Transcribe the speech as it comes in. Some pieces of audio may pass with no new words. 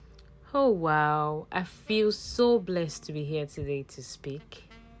Oh wow, I feel so blessed to be here today to speak.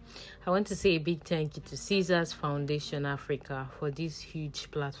 I want to say a big thank you to Caesars Foundation Africa for this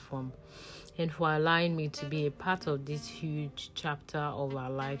huge platform and for allowing me to be a part of this huge chapter of our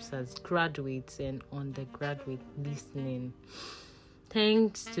lives as graduates and undergraduate listening.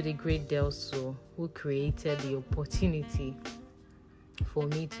 Thanks to the great Delso who created the opportunity for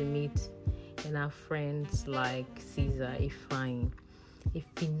me to meet and have friends like Caesar Ifeanyi, a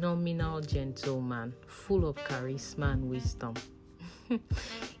phenomenal gentleman full of charisma and wisdom.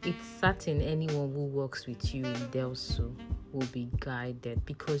 It's certain anyone who works with you in Delso will be guided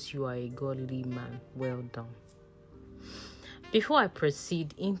because you are a godly man. Well done. Before I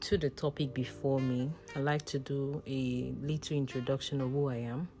proceed into the topic before me, I'd like to do a little introduction of who I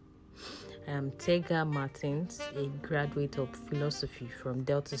am. I am TEGA Martins, a graduate of philosophy from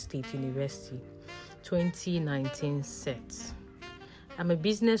Delta State University, 2019 set. I'm a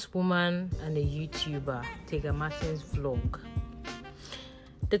businesswoman and a YouTuber, TEGA Martins Vlog.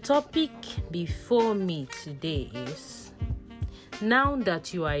 The topic before me today is, now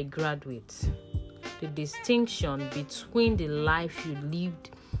that you are a graduate, the distinction between the life you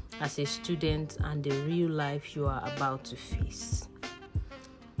lived as a student and the real life you are about to face.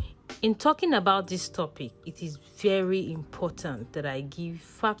 In talking about this topic, it is very important that I give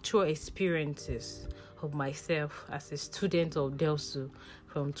factual experiences of myself as a student of Delso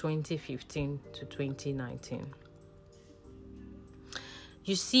from 2015 to 2019.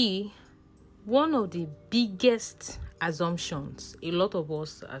 You see, one of the biggest assumptions a lot of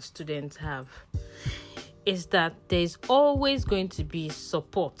us as students have is that there's always going to be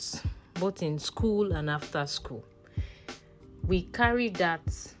support, both in school and after school. We carry that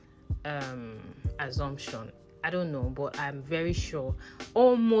assumption. I don't know, but I'm very sure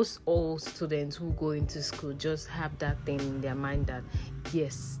almost all students who go into school just have that thing in their mind that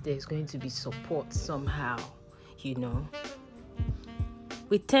yes, there's going to be support somehow,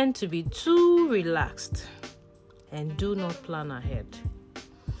 We tend to be too relaxed and do not plan ahead.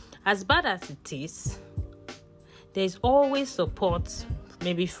 As bad as it is, there's always support,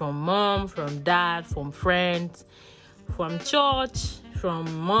 maybe from mom, from dad, from friends, from church,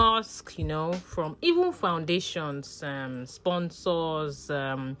 from mosque, from even foundations, sponsors,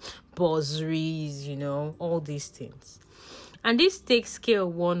 bursaries, all these things. And this takes care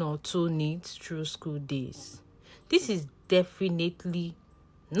of one or two needs through school days. This is definitely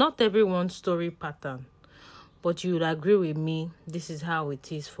not everyone's story pattern, but you would agree with me, this is how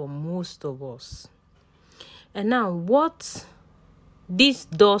it is for most of us. And now, what this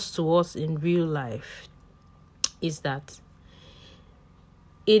does to us in real life is that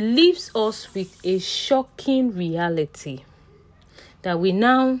it leaves us with a shocking reality that we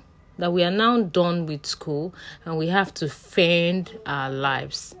are now done with school and we have to fend our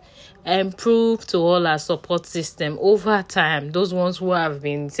lives and prove to all our support system over time, those ones who have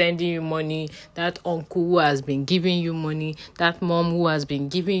been sending you money, that uncle who has been giving you money, that mom who has been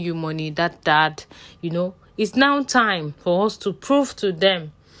giving you money, that dad, it's now time for us to prove to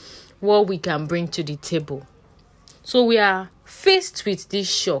them what we can bring to the table. So we are faced with this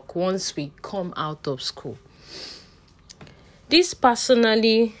shock once we come out of school. This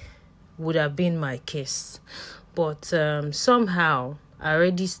personally would have been my case, but somehow I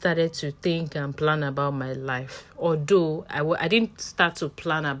already started to think and plan about my life. Although I didn't start to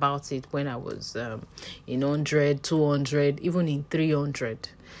plan about it when I was in 100, 200, even in 300.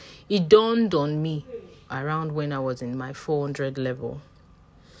 It dawned on me around when I was in my 400 level.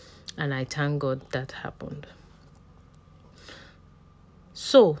 And I thank God that happened.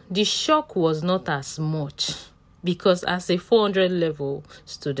 So the shock was not as much because as a 400 level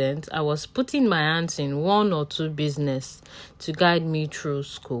student, I was putting my hands in one or two business to guide me through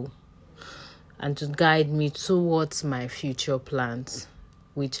school and to guide me towards my future plans,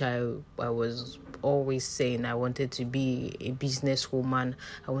 which I was always saying I wanted to be a businesswoman.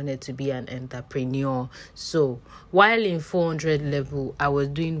 I wanted to be an entrepreneur. So while in 400 level, I was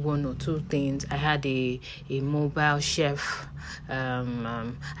doing one or two things. I had a mobile chef.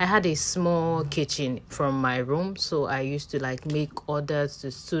 I had a small kitchen from my room. So I used to make orders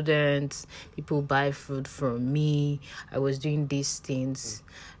to students. People buy food from me. I was doing these things.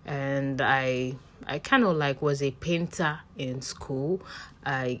 And I kind of was a painter in school.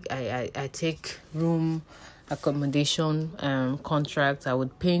 I take room accommodation contracts. I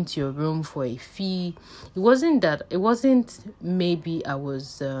would paint your room for a fee. It wasn't maybe I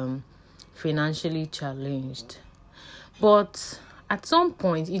was financially challenged, but at some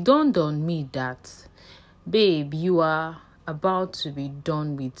point it dawned on me that, babe, you are about to be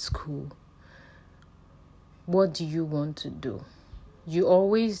done with school. What do you want to do? You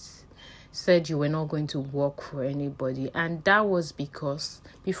always said you were not going to work for anybody. And that was because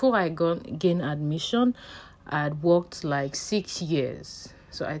before I gained admission, I had worked like 6 years.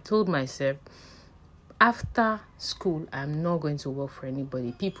 So I told myself, after school, I'm not going to work for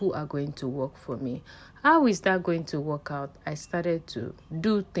anybody. People are going to work for me. How is that going to work out? I started to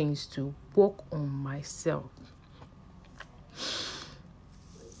do things to work on myself.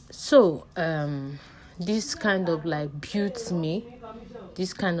 So, this kind of like built me.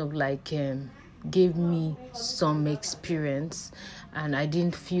 This kind of like gave me some experience, and I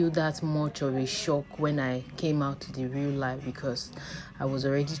didn't feel that much of a shock when I came out to the real life, because I was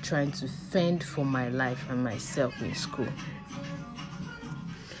already trying to fend for my life and myself in school.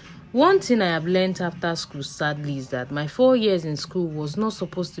 One thing I have learned after school, sadly, is that my 4 years in school was not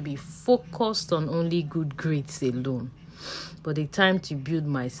supposed to be focused on only good grades alone, but a time to build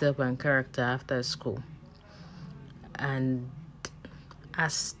myself and character after school. And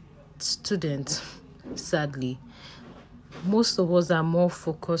as students, sadly, most of us are more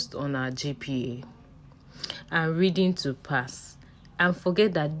focused on our GPA and reading to pass, and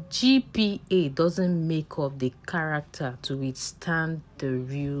forget that GPA doesn't make up the character to withstand the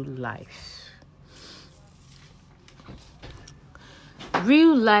real life.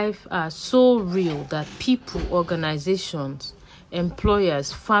 Real life are so real that people, organizations,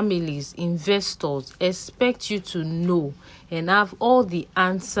 employers, families, investors expect you to know and have all the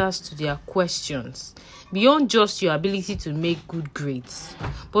answers to their questions, beyond just your ability to make good grades,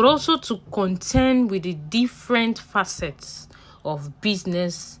 but also to contend with the different facets of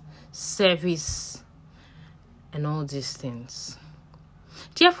business, service, and all these things.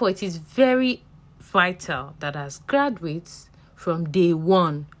 Therefore, it is very vital that as graduates, from day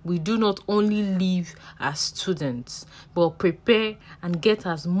one, we do not only live as students, but prepare and get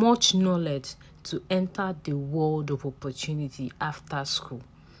as much knowledge to enter the world of opportunity after school.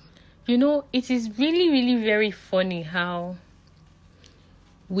 You know, it is really, really very funny how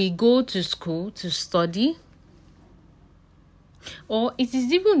we go to school to study, or it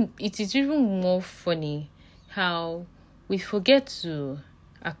is even more funny how we forget to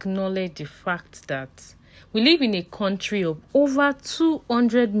acknowledge the fact that we live in a country of over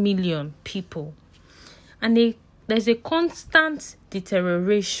 200 million people, and there's a constant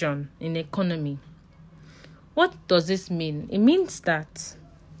deterioration in the economy. What does this mean? It means that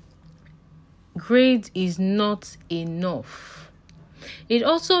grade is not enough. It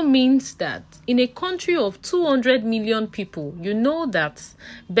also means that in a country of 200 million people, you know that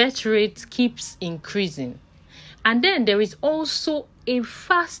birth rate keeps increasing. And then there is also a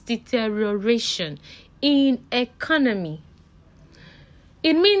fast deterioration in economy.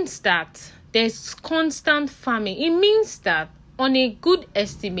 It means that there's constant farming. It means that on a good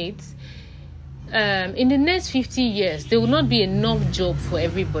estimate, in the next 50 years, there will not be enough job for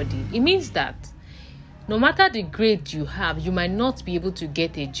everybody. It means that no matter the grade you have, you might not be able to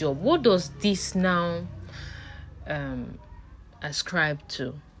get a job. What does this now ascribe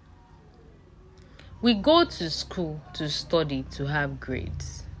to? We go to school to study to have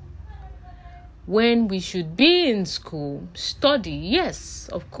grades, when we should be in school, study. Yes,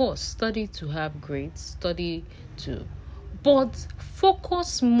 of course, study to have grades, but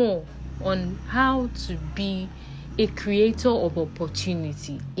focus more on how to be a creator of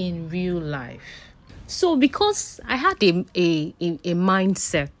opportunity in real life. So because I had a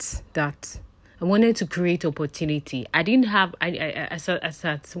mindset that I wanted to create opportunity, I didn't have,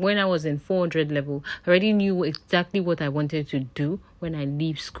 when I was in 400 level, I already knew exactly what I wanted to do when I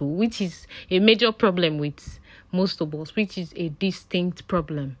leave school, which is a major problem with most of us, which is a distinct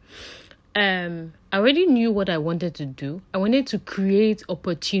problem. I already knew what I wanted to do. I wanted to create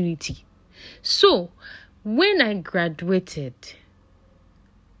opportunity. So when I graduated,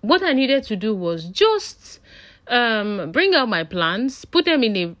 what I needed to do was just bring out my plans, put them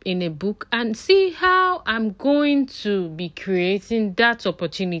in a book, and see how I'm going to be creating that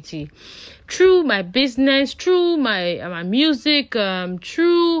opportunity through my business, through my music,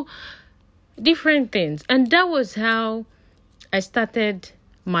 through different things. And that was how I started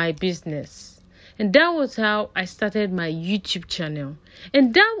my business. And that was how I started my YouTube channel.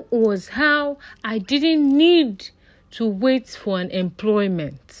 And that was how I didn't need to wait for an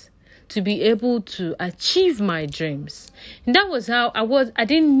employment to be able to achieve my dreams. And that was how I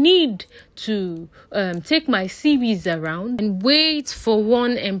didn't need to take my CVs around and wait for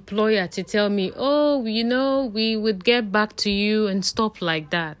one employer to tell me, oh, we would get back to you and stuff like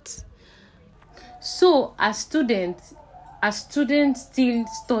that. So as students still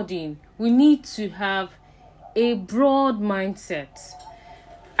studying, we need to have a broad mindset.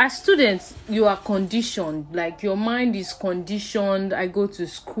 as students, you are conditioned, like your mind is conditioned. I go to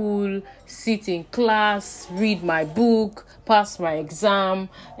school, sit in class, read my book, pass my exam,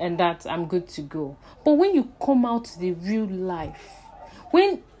 and that I'm good to go. But when you come out to the real life,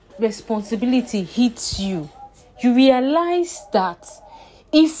 when responsibility hits you, you realize that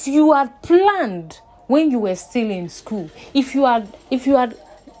if you had planned when you were still in school, if you had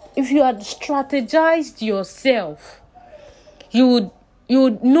strategized yourself, you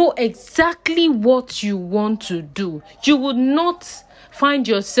would know exactly what you want to do. You would not find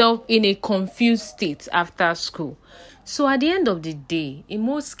yourself in a confused state after school. So at the end of the day, in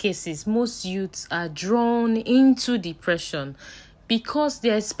most cases, most youths are drawn into depression because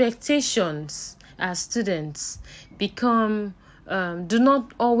their expectations as students do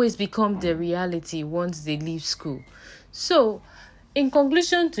not always become the reality once they leave school. So, in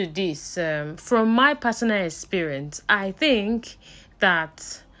conclusion to this, from my personal experience, I think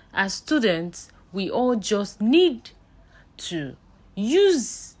that as students, we all just need to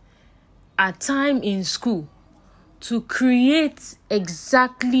use our time in school to create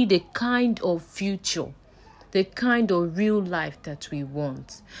exactly the kind of future, the kind of real life that we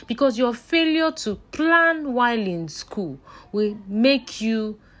want. Because your failure to plan while in school will make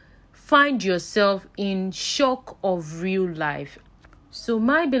you find yourself in shock of real life. So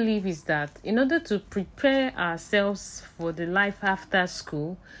my belief is that in order to prepare ourselves for the life after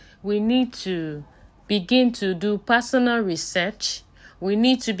school, we need to begin to do personal research. We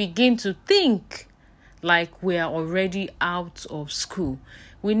need to begin to think like we are already out of school.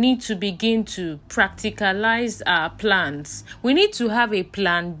 We need to begin to practicalize our plans. We need to have a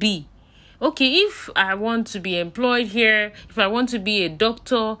plan B. Okay, if I want to be employed here, if I want to be a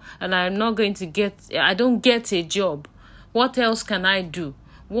doctor and I don't get a job, what else can I do?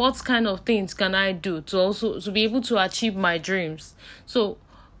 What kind of things can I do to be able to achieve my dreams? So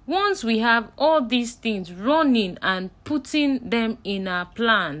once we have all these things running and putting them in our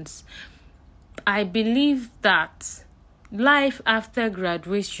plans, I believe that life after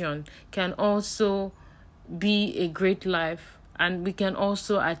graduation can also be a great life, and we can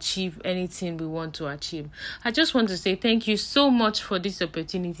also achieve anything we want to achieve. I just want to say thank you so much for this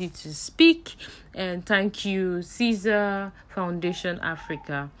opportunity to speak, and thank you, Caesar Foundation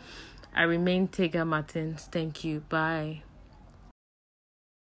Africa. I remain TEGA Martins. Thank you. Bye.